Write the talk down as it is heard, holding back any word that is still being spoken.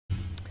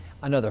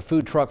Another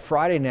Food Truck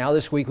Friday now.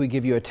 This week we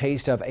give you a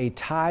taste of a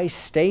Thai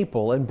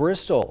staple in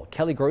Bristol.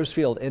 Kelly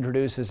Grossfield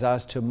introduces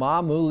us to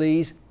Mae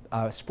Malee's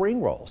spring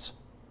rolls.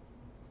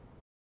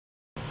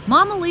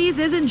 Mae Malee's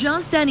isn't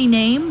just any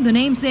name. The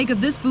namesake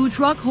of this food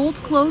truck holds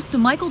close to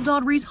Michael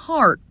Daughtry's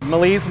heart.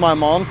 Malee's my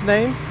mom's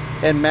name,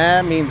 and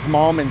Mae means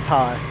mom in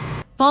Thai.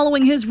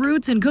 Following his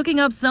roots and cooking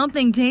up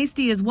something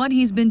tasty is what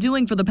he's been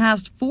doing for the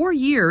past 4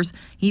 years.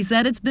 He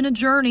said it's been a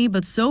journey,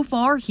 but so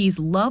far he's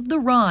loved the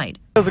ride.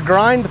 It was a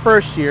grind the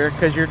first year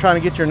because you're trying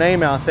to get your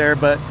name out there,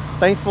 but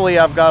thankfully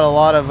I've got a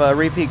lot of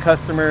repeat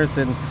customers,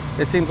 and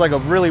it seems like a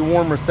really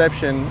warm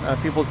reception.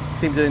 People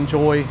seem to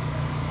enjoy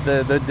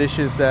the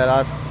dishes that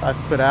I've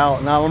put out,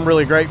 and I'm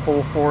really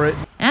grateful for it.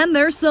 And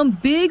there's some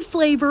big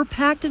flavor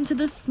packed into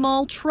this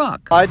small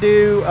truck. I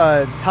do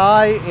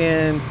Thai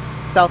and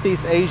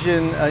Southeast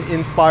Asian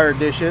inspired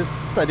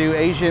dishes. I do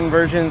Asian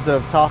versions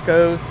of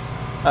tacos.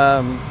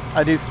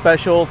 I do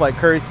specials like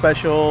curry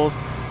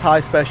specials, Thai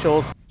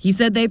specials. He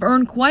said they've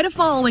earned quite a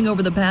following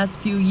over the past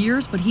few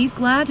years, but he's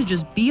glad to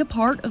just be a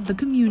part of the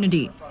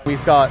community.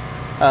 We've got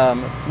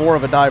more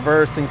of a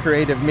diverse and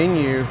creative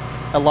menu.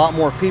 A lot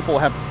more people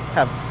have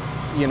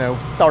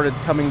started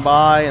coming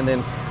by, and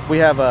then we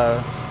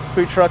have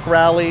food truck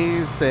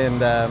rallies, and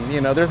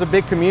there's a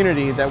big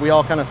community that we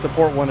all kind of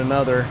support one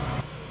another.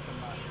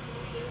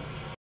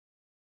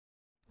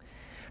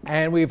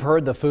 And we've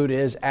heard the food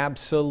is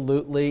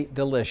absolutely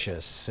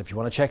delicious. If you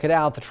want to check it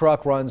out, the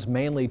truck runs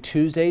mainly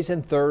Tuesdays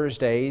and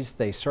Thursdays.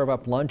 They serve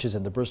up lunches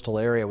in the Bristol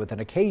area with an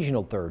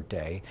occasional third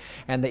day.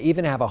 And they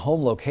even have a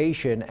home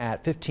location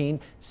at 15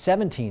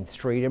 17th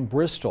Street in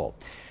Bristol.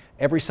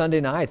 Every Sunday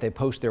night, they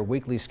post their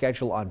weekly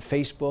schedule on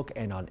Facebook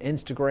and on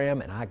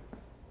Instagram, and I'm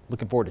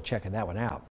looking forward to checking that one out.